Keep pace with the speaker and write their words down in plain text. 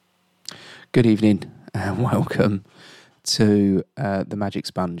Good evening and welcome to the Magic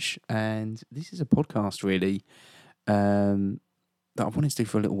Sponge. And this is a podcast really that I've wanted to do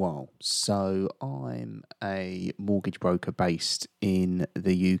for a little while. So I'm a mortgage broker based in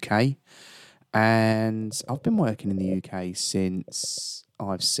the UK, and I've been working in the UK since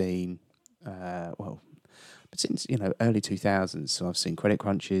I've seen, since early 2000s. So I've seen credit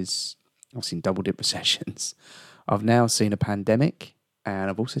crunches, I've seen double dip recessions, I've now seen a pandemic,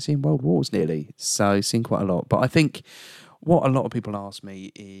 and I've also seen world wars nearly. So seen quite a lot. But I think what a lot of people ask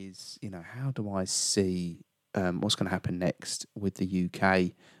me is, how do I see what's going to happen next with the UK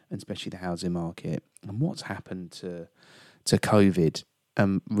and especially the housing market, and what's happened to COVID?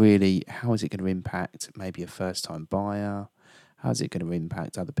 Really, how is it going to impact maybe a first-time buyer? How's it going to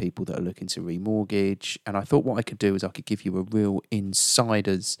impact other people that are looking to remortgage? And I thought what I could do is I could give you a real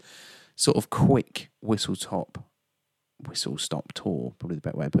insider's sort of quick whistle stop tour, probably the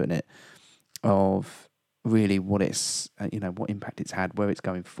better way of putting it, of really what it's what impact it's had, where it's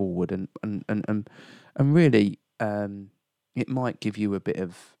going forward, and really it might give you a bit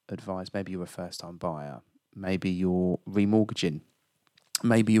of advice. Maybe you're a first time buyer, maybe you're remortgaging,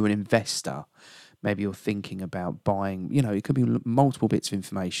 maybe you're an investor, maybe you're thinking about buying. It could be multiple bits of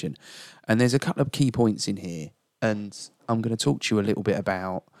information, and there's a couple of key points in here, and I'm going to talk to you a little bit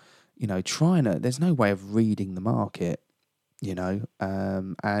about there's no way of reading the market,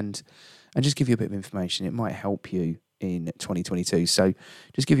 and just give you a bit of information. It might help you in 2022. So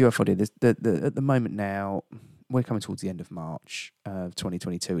just give you a idea. At the moment now, we're coming towards the end of March of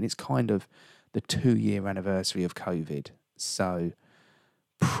 2022, and it's kind of the 2-year anniversary of COVID. So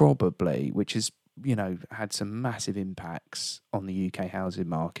probably, which has, had some massive impacts on the UK housing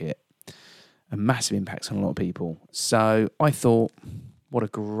market and massive impacts on a lot of people. So I thought, what a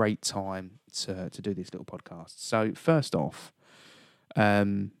great time to do this little podcast. So first off,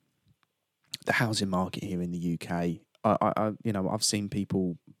 the housing market here in the UK. I've seen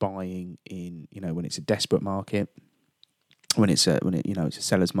people buying in, when it's a desperate market, when it's a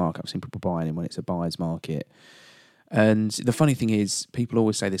seller's market. I've seen people buying in when it's a buyer's market. And the funny thing is, people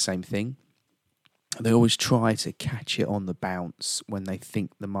always say the same thing. They always try to catch it on the bounce when they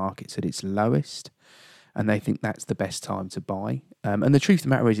think the market's at its lowest, and they think that's the best time to buy. And the truth of the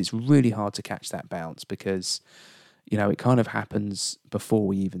matter is, it's really hard to catch that bounce because, it kind of happens before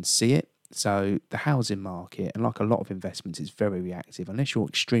we even see it. So the housing market, and like a lot of investments, is very reactive. Unless you're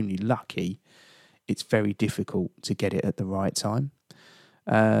extremely lucky, it's very difficult to get it at the right time.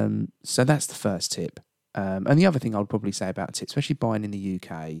 So that's the first tip. And the other thing I would probably say about tips, especially buying in the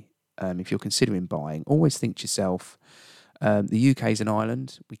UK, if you're considering buying, always think to yourself, the UK is an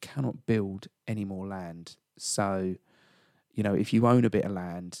island. We cannot build any more land. So, if you own a bit of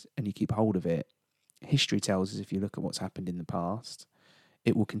land and you keep hold of it, history tells us, if you look at what's happened in the past,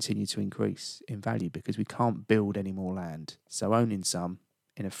 it will continue to increase in value because we can't build any more land. So owning some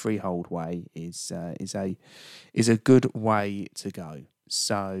in a freehold way is a good way to go.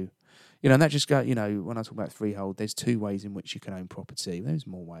 So, and that just go, when I talk about freehold, there's 2 ways in which you can own property. There's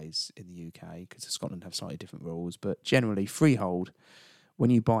more ways in the UK because Scotland have slightly different rules, but generally freehold, when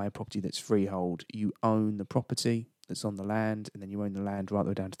you buy a property that's freehold, you own the property that's on the land, and then you own the land right the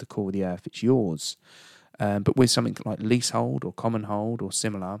way down to the core of the earth. It's yours. But with something like leasehold or common hold or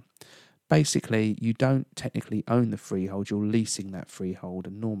similar, basically you don't technically own the freehold, you're leasing that freehold,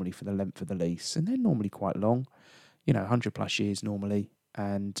 and normally for the length of the lease, and they're normally quite long, 100 plus years normally.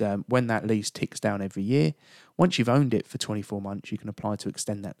 And when that lease ticks down every year, once you've owned it for 24 months, you can apply to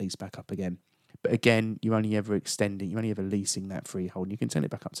extend that lease back up again. But again, you're only ever leasing that freehold. You can turn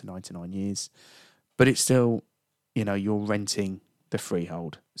it back up to 99 years, but it's still, you're renting the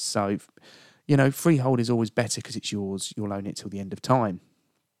freehold. So, freehold is always better because it's yours. You'll own it till the end of time.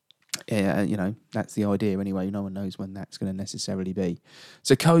 Yeah, that's the idea anyway. No one knows when that's going to necessarily be.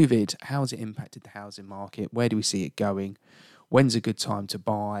 So COVID, how has it impacted the housing market? Where do we see it going? When's a good time to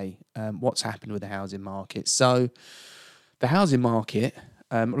buy? What's happened with the housing market? So the housing market,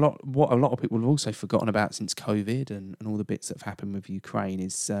 what a lot of people have also forgotten about since COVID and all the bits that have happened with Ukraine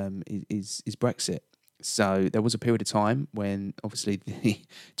is Brexit. So there was a period of time when obviously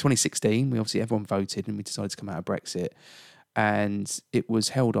 2016, everyone voted and we decided to come out of Brexit. And it was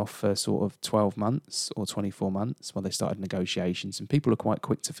held off for sort of 12 months or 24 months while they started negotiations. And people are quite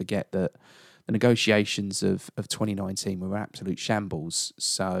quick to forget that the negotiations of 2019 were absolute shambles.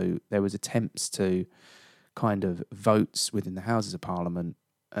 So there was attempts to kind of votes within the Houses of Parliament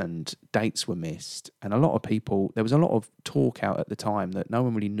and dates were missed. And there was a lot of talk out at the time that no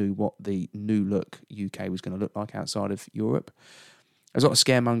one really knew what the new look UK was going to look like outside of Europe. There was a lot of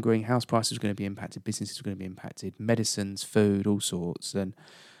scaremongering, house prices were going to be impacted, businesses were going to be impacted, medicines, food, all sorts. And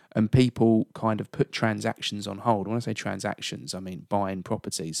and people kind of put transactions on hold. When I say transactions, I mean buying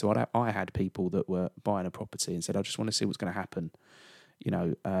properties. So I had people that were buying a property and said, I just want to see what's going to happen.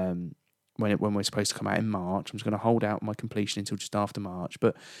 When we're supposed to come out in March, I'm just going to hold out my completion until just after March.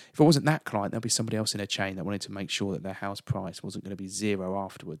 But if it wasn't that client, there'll be somebody else in a chain that wanted to make sure that their house price wasn't going to be zero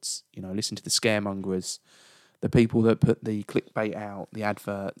afterwards. Listen to the scaremongers, the people that put the clickbait out, the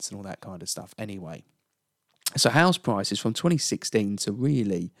adverts and all that kind of stuff anyway. So house prices from 2016 to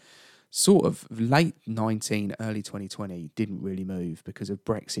really sort of late 19, early 2020 didn't really move because of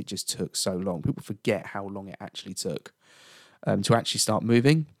Brexit just took so long. People forget how long it actually took to actually start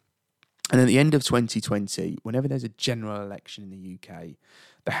moving. And at the end of 2020, whenever there's a general election in the UK,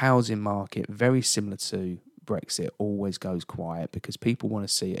 the housing market, very similar to Brexit, always goes quiet because people want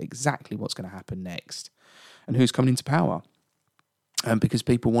to see exactly what's going to happen next and who's coming into power. Because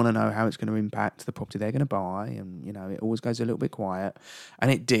people want to know how it's going to impact the property they're going to buy, and it always goes a little bit quiet,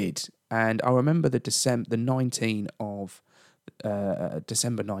 and it did. And I remember the December 19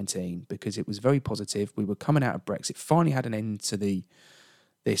 because it was very positive. We were coming out of Brexit, finally had an end to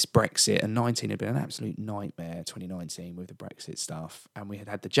this Brexit, and 19 had been an absolute nightmare, 2019, with the Brexit stuff. And we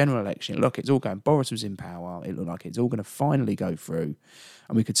had the general election. Look, it's all going. Boris was in power. It looked like it's all going to finally go through,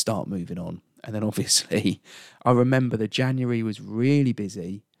 and we could start moving on. And then obviously, I remember the January was really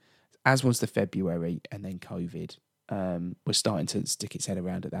busy, as was the February, and then COVID was starting to stick its head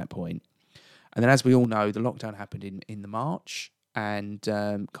around at that point. And then, as we all know, the lockdown happened in the March, and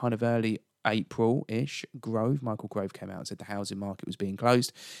kind of early April-ish, Michael Grove came out and said the housing market was being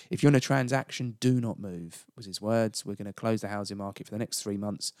closed. If you're in a transaction, do not move, was his words. We're going to close the housing market for the next 3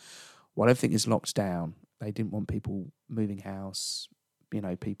 months while everything is locked down. They didn't want people moving house,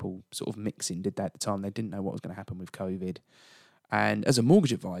 people sort of mixing, did that at the time. They didn't know what was going to happen with COVID. And as a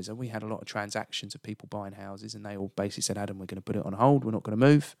mortgage advisor, we had a lot of transactions of people buying houses, and they all basically said, Adam, we're going to put it on hold. We're not going to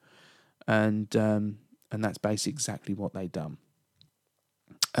move. And that's basically exactly what they'd done.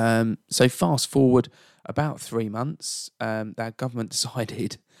 So fast forward about 3 months, their government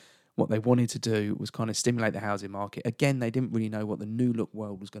decided what they wanted to do was kind of stimulate the housing market. Again, they didn't really know what the new look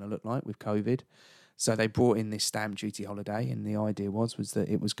world was going to look like with COVID. So they brought in this stamp duty holiday, and the idea was that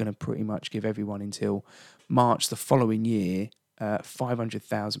it was going to pretty much give everyone until March the following year, buying up to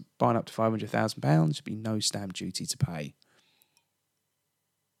 £500,000, there'd be no stamp duty to pay.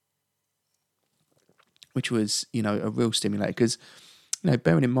 Which was, a real stimulator because,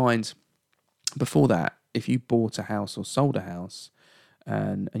 bearing in mind, before that, if you bought a house or sold a house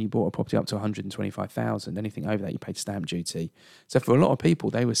and you bought a property up to 125,000, anything over that you paid stamp duty. So for a lot of people,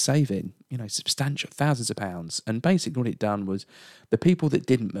 they were saving, substantial thousands of pounds. And basically what it done was the people that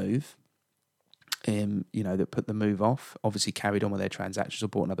didn't move, that put the move off, obviously carried on with their transactions or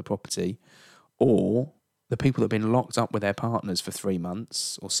bought another property, or the people that have been locked up with their partners for 3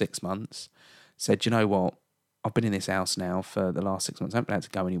 months or 6 months said, you know what, I've been in this house now for the last 6 months, I haven't been able to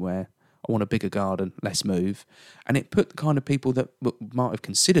go anywhere, I want a bigger garden, let's move. And it put the kind of people that might have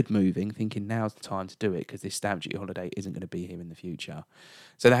considered moving thinking now's the time to do it because this stamp duty holiday isn't going to be here in the future.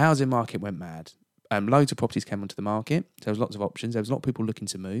 So the housing market went mad. Loads of properties came onto the market. So there was lots of options. There was a lot of people looking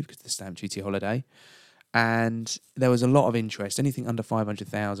to move because of the stamp duty holiday. And there was a lot of interest. Anything under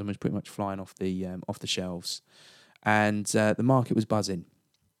 500,000 was pretty much flying off the shelves. And the market was buzzing.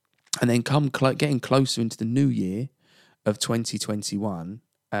 And then getting closer into the new year of 2021,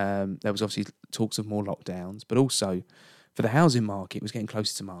 there was obviously talks of more lockdowns, but also for the housing market, it was getting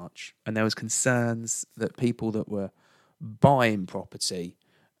closer to March. And there was concerns that people that were buying property,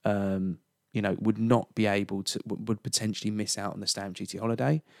 would not be able to, would potentially miss out on the stamp duty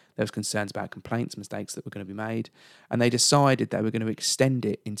holiday. There was concerns about complaints, mistakes that were going to be made. And they decided they were going to extend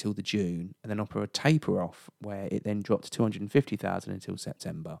it until the June and then offer a taper off where it then dropped to 250,000 until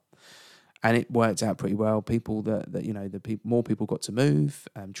September. And it worked out pretty well. People more people got to move.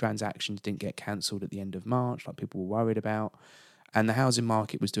 Transactions didn't get cancelled at the end of March like people were worried about. And the housing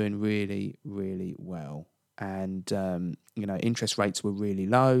market was doing really, really well. And, interest rates were really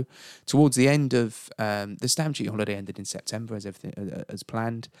low. Towards the end of the stamp duty holiday ended in September as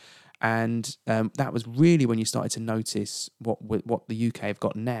planned. And that was really when you started to notice what the UK have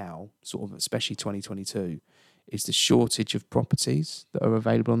got now, sort of especially 2022, is the shortage of properties that are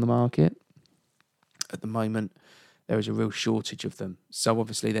available on the market. At the moment, there is a real shortage of them. So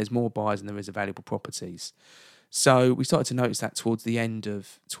obviously there's more buyers than there is available properties. So we started to notice that towards the end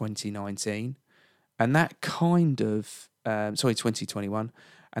of 2019. And that kind of, 2021,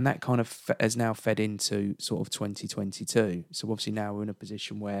 and that kind of has now fed into sort of 2022. So obviously now we're in a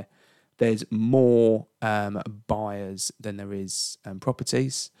position where there's more buyers than there is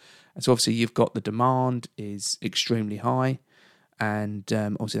properties. And so obviously you've got the demand is extremely high. And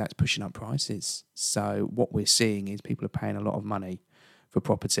obviously that's pushing up prices. So what we're seeing is people are paying a lot of money for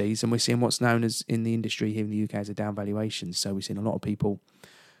properties, and we're seeing what's known as in the industry here in the UK as a down valuation. So we're seeing a lot of people,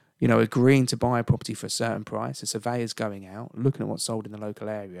 agreeing to buy a property for a certain price. A surveyor's going out, looking at what's sold in the local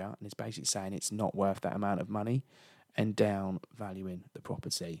area, and it's basically saying it's not worth that amount of money and down valuing the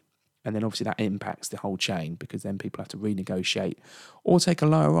property. And then obviously that impacts the whole chain, because then people have to renegotiate or take a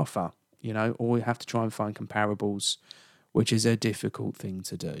lower offer, or you have to try and find comparables, which is a difficult thing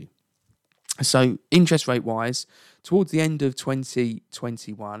to do. So interest rate wise, towards the end of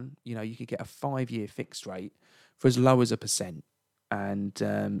 2021, you could get a 5-year fixed rate for as low as 1%. And,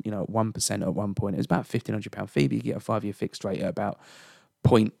 1% at one point, it was about £1,500 fee, but you get a 5-year fixed rate at about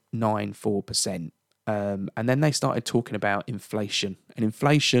 0.94%. And then they started talking about inflation. And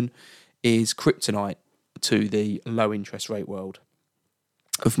inflation is kryptonite to the low interest rate world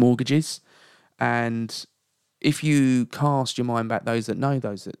of mortgages. And if you cast your mind back, those that know,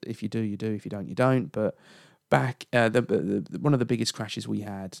 those that if you do, you do. If you don't, you don't. But back, one of the biggest crashes we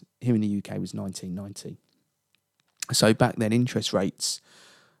had here in the UK was 1990. So back then, interest rates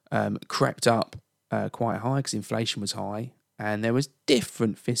crept up quite high because inflation was high, and there was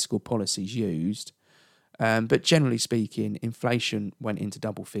different fiscal policies used. But generally speaking, inflation went into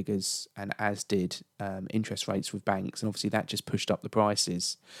double figures, and as did interest rates with banks. And obviously that just pushed up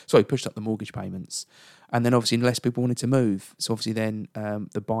the mortgage payments. And then obviously less people wanted to move. So obviously then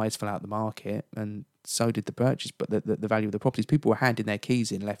the buyers fell out the market, and so did the purchase, but the value of the properties. People were handing their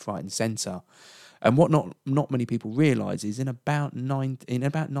keys in left, right and centre. And what not many people realise is in about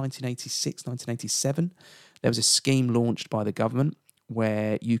 1986, 1987, there was a scheme launched by the government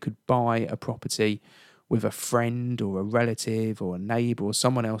where you could buy a property with a friend or a relative or a neighbour or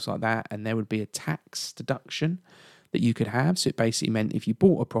someone else like that, and there would be a tax deduction that you could have. So it basically meant if you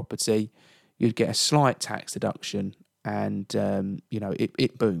bought a property, you'd get a slight tax deduction, and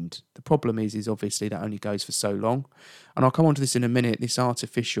it boomed. The problem is obviously that only goes for so long, and I'll come on to this in a minute. This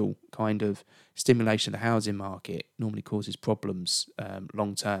artificial kind of stimulation of the housing market normally causes problems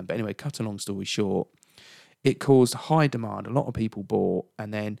long term. But anyway, cut a long story short, it caused high demand. A lot of people bought,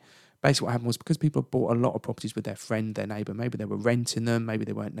 and then basically what happened was, because people bought a lot of properties with their friend, their neighbour, maybe they were renting them, maybe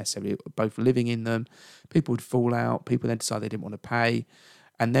they weren't necessarily both living in them, people would fall out, people then decide they didn't want to pay,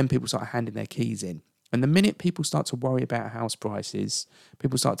 and then people started handing their keys in. And the minute people start to worry about house prices,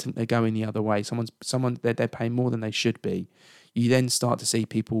 people start to think they're going the other way. They're paying more than they should be. You then start to see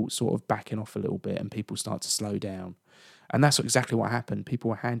people sort of backing off a little bit, and people start to slow down. And that's exactly what happened. People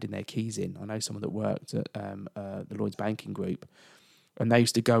were handing their keys in. I know someone that worked at the Lloyds Banking Group, and they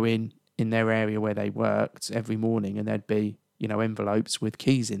used to go in their area where they worked every morning, and there'd be envelopes with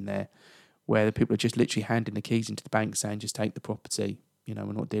keys in there, where the people are just literally handing the keys into the bank saying, just take the property.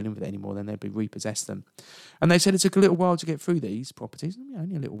 We're not dealing with it anymore. Then they'd be repossess them. And they said it took a little while to get through these properties,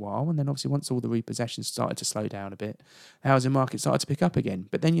 only a little while. And then obviously once all the repossessions started to slow down a bit, the housing market started to pick up again.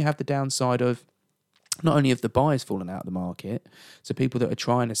 But then you have the downside of not only have the buyers fallen out of the market, so people that are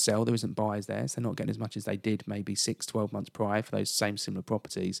trying to sell, there isn't buyers there, so they're not getting as much as they did maybe 6-12 months prior for those same similar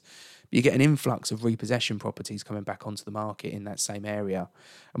properties. But you get an influx of repossession properties coming back onto the market in that same area.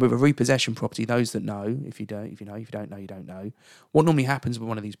 And with a repossession property, those that know, if you don't know, you don't know. What normally happens with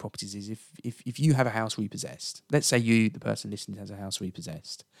one of these properties is if you have a house repossessed, let's say you, the person listening, has a house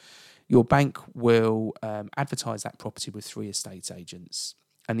repossessed, your bank will advertise that property with 3 estate agents.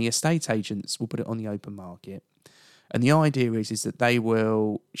 And the estate agents will put it on the open market. And the idea is that they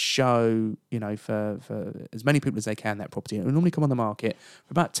will show, for as many people as they can, that property. It will normally come on the market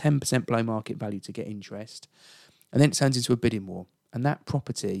for about 10% below market value to get interest. And then it turns into a bidding war. And that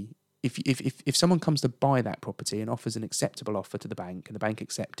property, if someone comes to buy that property and offers an acceptable offer to the bank, and the bank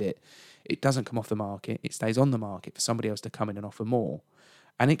accept it, it doesn't come off the market. It stays on the market for somebody else to come in and offer more.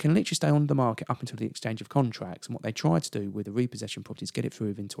 And it can literally stay on the market up until the exchange of contracts. And what they try to do with a repossession property is get it through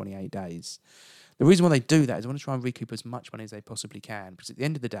within 28 days. The reason why they do that is they want to try and recoup as much money as they possibly can. Because at the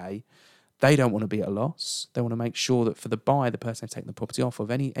end of the day, they don't want to be at a loss. They want to make sure that for the buyer, the person they've taken the property off of,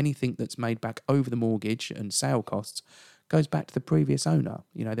 anything that's made back over the mortgage and sale costs goes back to the previous owner.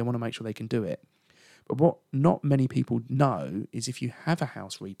 They want to make sure they can do it. But what not many people know is if you have a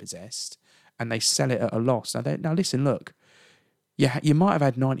house repossessed and they sell it at a loss. Now listen, look. You might have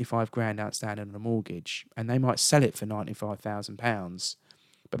had 95 grand outstanding on a mortgage, and they might sell it for £95,000,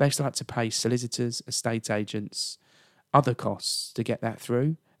 but they still have to pay solicitors, estate agents, other costs to get that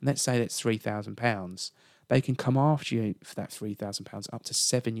through. And let's say that's £3,000. They can come after you for that £3,000 up to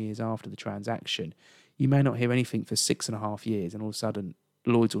 7 years after the transaction. You may not hear anything for 6.5 years, and all of a sudden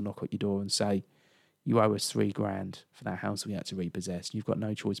Lloyds will knock at your door and say, you owe us £3,000 for that house we had to repossess. You've got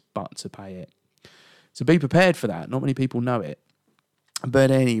no choice but to pay it. So be prepared for that. Not many people know it.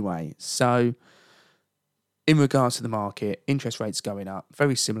 But anyway, so in regards to the market, interest rates going up,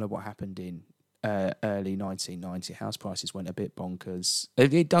 very similar to what happened in early 1990. House prices went a bit bonkers.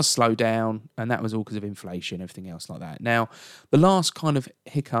 It does slow down, and that was all because of inflation, everything else like that. Now, the last kind of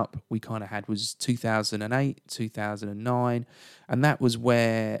hiccup we kind of had was 2008, 2009, and that was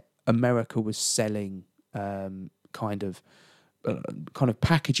where America was selling kind of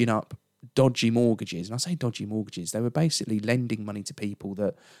packaging up dodgy mortgages. And I say dodgy mortgages, they were basically lending money to people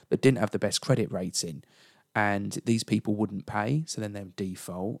that didn't have the best credit rating, and these people wouldn't pay, so then they would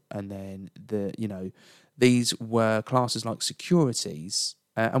default, and then these were classes like securities.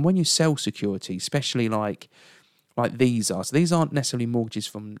 And when you sell securities, especially like these are, so these aren't necessarily mortgages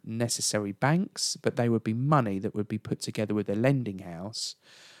from necessary banks, but they would be money that would be put together with a lending house.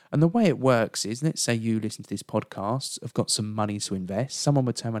 And the way it works is, let's say you listen to this podcast, have got some money to invest. Someone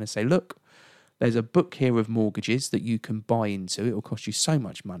would turn around and say, look, there's a book here of mortgages that you can buy into. It will cost you so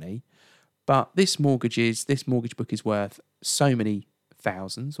much money. But this mortgage book is worth so many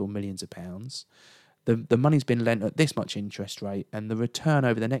thousands or millions of pounds. The money's been lent at this much interest rate, and the return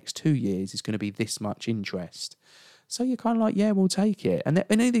over the next 2 years is going to be this much interest. So you're kind of like, yeah, we'll take it. And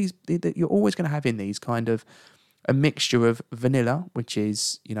you're always going to have in these kind of a mixture of vanilla, which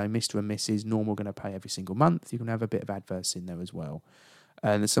is, Mr. and Mrs. normal, going to pay every single month. You can have a bit of adverse in there as well.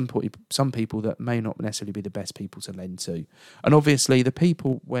 And there's some people that may not necessarily be the best people to lend to. And obviously the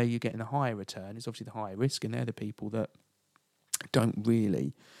people where you're getting a higher return is obviously the higher risk, and they're the people that don't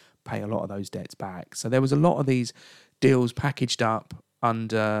really pay a lot of those debts back. So there was a lot of these deals packaged up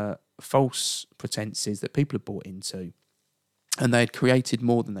under false pretenses that people had bought into, and they had created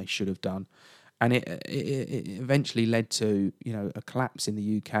more than they should have done. And it eventually led to, a collapse in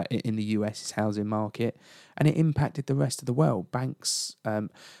the US's housing market, and it impacted the rest of the world. Banks were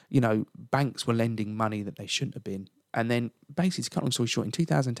lending money that they shouldn't have been. And then basically, to cut long story short, in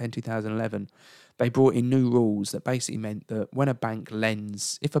 2010, 2011, they brought in new rules that basically meant that when a bank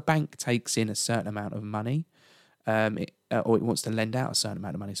lends, if a bank takes in a certain amount of money, or it wants to lend out a certain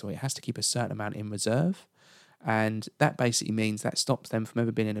amount of money, so it has to keep a certain amount in reserve. And that basically means that stops them from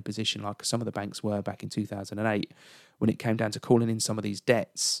ever being in a position like some of the banks were back in 2008, when it came down to calling in some of these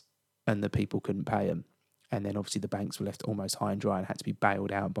debts and the people couldn't pay them. And then obviously the banks were left almost high and dry and had to be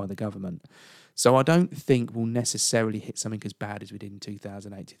bailed out by the government. So I don't think we'll necessarily hit something as bad as we did in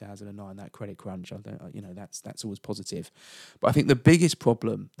 2008, 2009, that credit crunch. That's always positive. But I think the biggest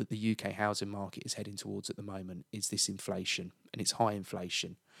problem that the UK housing market is heading towards at the moment is this inflation, and it's high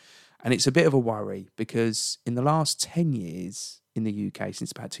inflation. And it's a bit of a worry because in the last 10 years in the UK,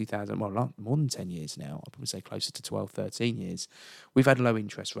 since about 2000, well, more than 10 years now, I'll probably say closer to 12, 13 years, we've had low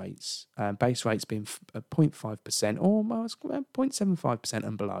interest rates. Base rates being 0.5% or 0.75%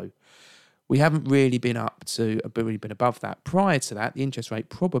 and below. We haven't really been above that. Prior to that, the interest rate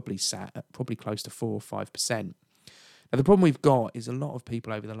probably sat at probably close to 4 or 5%. Now, the problem we've got is a lot of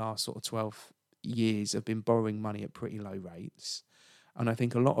people over the last sort of 12 years have been borrowing money at pretty low rates. And I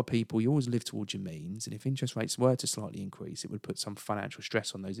think a lot of people, you always live towards your means. And if interest rates were to slightly increase, it would put some financial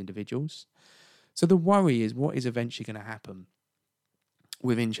stress on those individuals. So the worry is what is eventually going to happen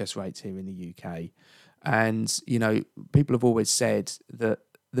with interest rates here in the UK. And, people have always said that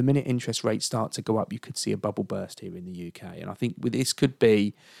the minute interest rates start to go up, you could see a bubble burst here in the UK. And I think with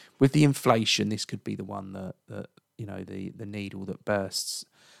the inflation, this could be the one that the needle that bursts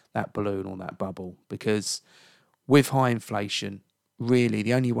that balloon or that bubble. Because with high inflation, really,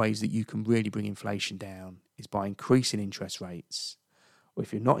 the only ways that you can really bring inflation down is by increasing interest rates. Or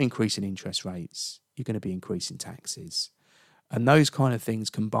if you're not increasing interest rates, you're going to be increasing taxes. And those kind of things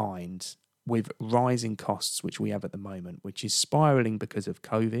combined with rising costs, which we have at the moment, which is spiraling because of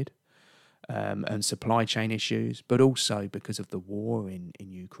COVID and supply chain issues, but also because of the war in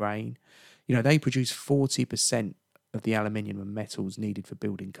Ukraine. They produce 40% of the aluminium and metals needed for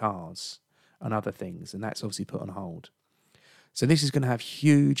building cars and other things, and that's obviously put on hold. So this is going to have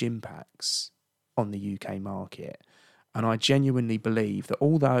huge impacts on the UK market. And I genuinely believe that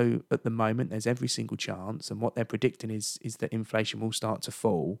although at the moment there's every single chance, and what they're predicting is that inflation will start to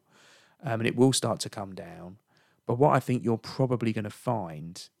fall and it will start to come down. But what I think you're probably going to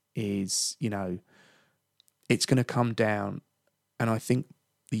find is, it's going to come down. And I think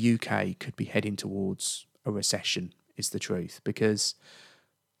the UK could be heading towards a recession, is the truth, because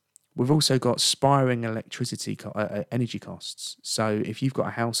we've also got spiraling energy costs. So if you've got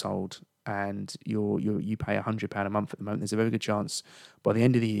a household and you pay £100 a month at the moment, there's a very good chance by the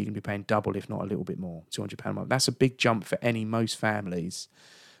end of the year you're going to be paying double, if not a little bit more, £200 a month. That's a big jump for most families.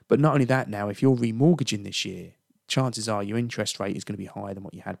 But not only that, now if you're remortgaging this year, chances are your interest rate is going to be higher than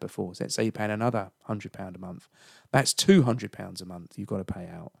what you had before. So let's say you're paying another £100 a month. That's £200 a month you've got to pay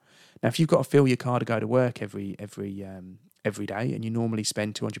out. Now, if you've got to fill your car to go to work every day, and you normally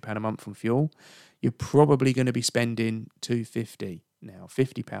spend £200 a month on fuel, you're probably going to be spending £250 now,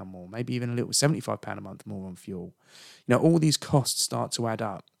 £50 more, maybe even a little £75 a month more on fuel. All these costs start to add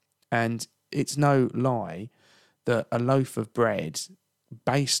up, and it's no lie that a loaf of bread,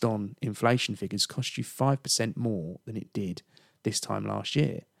 based on inflation figures, cost you 5% more than it did this time last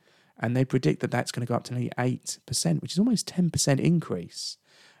year. And they predict that that's going to go up to nearly 8%, which is almost 10% increase.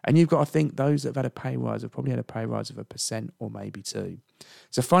 And you've got to think those that have had a pay rise have probably had a pay rise of 1% or maybe 2%.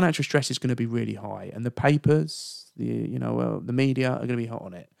 So financial stress is going to be really high. And the papers, the media are going to be hot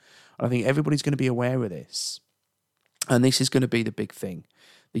on it. I think everybody's going to be aware of this. And this is going to be the big thing.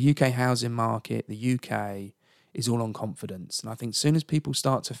 The UK housing market, the UK is all on confidence. And I think as soon as people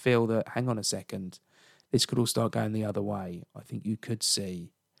start to feel that, hang on a second, this could all start going the other way, I think you could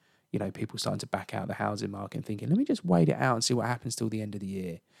see, people starting to back out the housing market and thinking, let me just wait it out and see what happens till the end of the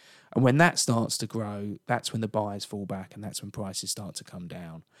year. And when that starts to grow, that's when the buyers fall back and that's when prices start to come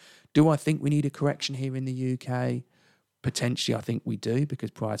down. Do I think we need a correction here in the UK? Potentially, I think we do,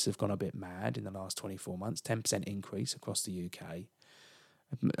 because prices have gone a bit mad in the last 24 months, 10% increase across the UK.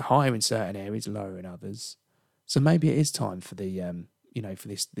 Higher in certain areas, lower in others. So maybe it is time for for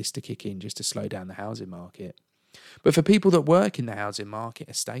this to kick in, just to slow down the housing market. But for people that work in the housing market,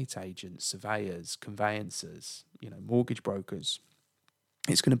 estate agents, surveyors, conveyancers, mortgage brokers,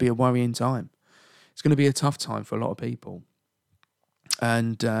 it's going to be a worrying time. It's going to be a tough time for a lot of people.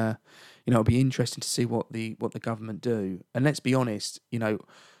 And, it'll be interesting to see what the government do. And let's be honest, I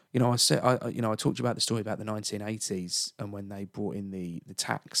talked to you about the story about the 1980s and when they brought in the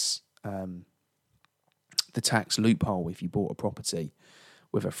tax loophole if you bought a property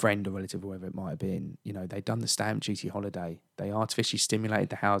with a friend or relative or whatever it might have been. They'd done the stamp duty holiday. They artificially stimulated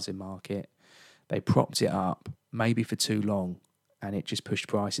the housing market. They propped it up, maybe for too long, and it just pushed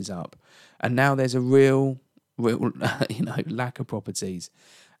prices up. And now there's a real lack of properties.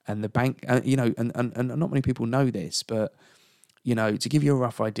 And the bank, and not many people know this, but, to give you a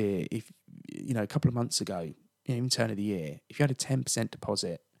rough idea, if, a couple of months ago, even turn of the year, if you had a 10%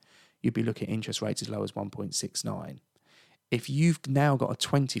 deposit, you'd be looking at interest rates as low as 1.69. If you've now got a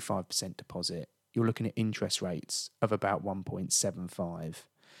 25% deposit, you're looking at interest rates of about 1.75.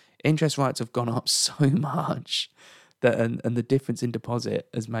 Interest rates have gone up so much that, and the difference in deposit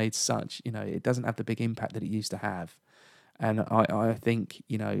has made such, it doesn't have the big impact that it used to have. And I think,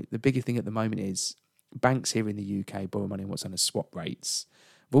 the bigger thing at the moment is banks here in the UK borrow money on what's known as swap rates.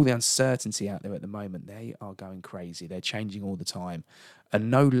 With all the uncertainty out there at the moment, they are going crazy. They're changing all the time. And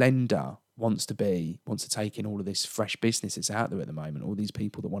no lender wants to take in all of this fresh business that's out there at the moment, all these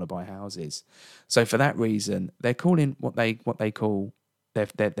people that want to buy houses. So for that reason, they're calling what they call, they're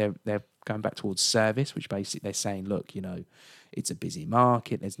going back towards service, which basically they're saying, look, it's a busy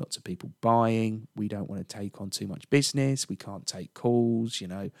market. There's lots of people buying. We don't want to take on too much business. We can't take calls.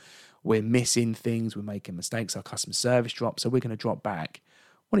 We're missing things. We're making mistakes. Our customer service drops. So we're going to drop back.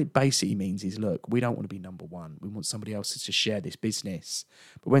 What it basically means is, look, we don't want to be number one. We want somebody else to share this business.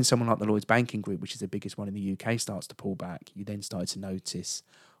 But when someone like the Lloyds Banking Group, which is the biggest one in the UK, starts to pull back, you then start to notice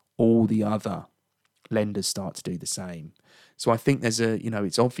all the other lenders start to do the same. So I think there's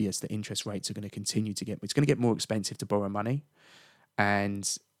it's obvious that interest rates are going to continue to it's going to get more expensive to borrow money. And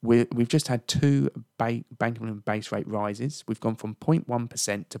we've just had 2 Bank of England base rate rises. We've gone from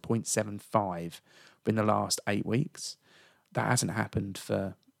 0.1% to 0.75 in the last 8 weeks. That hasn't happened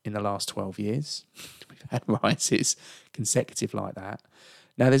in the last 12 years. We've had rises consecutive like that.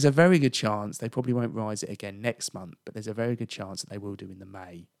 Now, there's a very good chance they probably won't rise it again next month, but there's a very good chance that they will do in the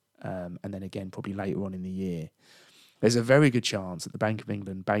May, and then again probably later on in the year. There's a very good chance that the Bank of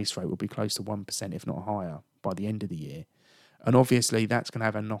England base rate will be close to 1%, if not higher, by the end of the year. And obviously, that's going to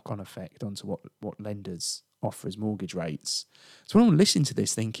have a knock-on effect onto what lenders offer as mortgage rates. So when I'm listening to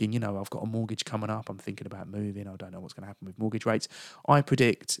this thinking, I've got a mortgage coming up, I'm thinking about moving, I don't know what's going to happen with mortgage rates, I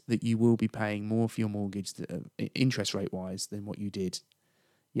predict that you will be paying more for your mortgage interest rate-wise than what you did,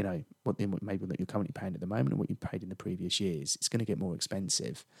 what you're currently paying at the moment and what you paid in the previous years. It's going to get more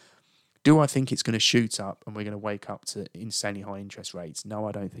expensive. Do I think it's going to shoot up and we're going to wake up to insanely high interest rates? No,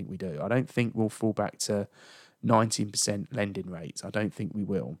 I don't think we do. I don't think we'll fall back to 19% lending rates. I don't think we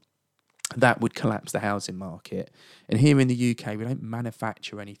will. That would collapse the housing market. And here in the UK, we don't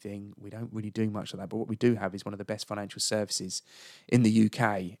manufacture anything. We don't really do much of that. But what we do have is one of the best financial services in the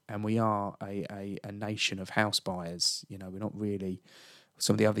UK. And we are a nation of house buyers. We're not really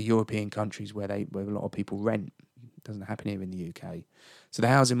some of the other European countries where a lot of people rent. doesn't happen here in the UK. So the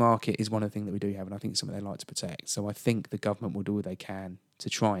housing market is one of the things that we do have, and I think it's something they like to protect. So I think the government will do what they can to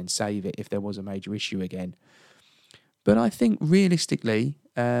try and save it if there was a major issue again. But I think realistically,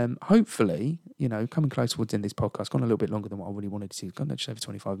 hopefully, coming close towards the end of this podcast, gone a little bit longer than what I really wanted to. Gone just over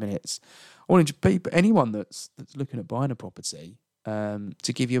 25 minutes. I wanted anyone that's looking at buying a property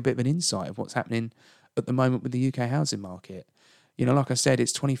to give you a bit of an insight of what's happening at the moment with the UK housing market. Like I said,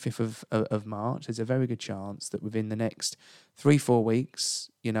 it's 25th of March. There's a very good chance that within the next 3-4 weeks,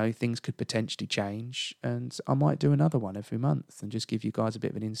 things could potentially change. And I might do another one every month and just give you guys a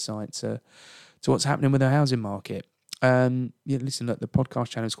bit of an insight to what's happening with the housing market. Listen, look, the podcast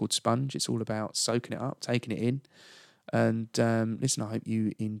channel is called Sponge. It's all about soaking it up, taking it in. And listen, I hope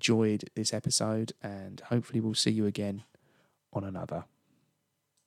you enjoyed this episode, and hopefully we'll see you again on another.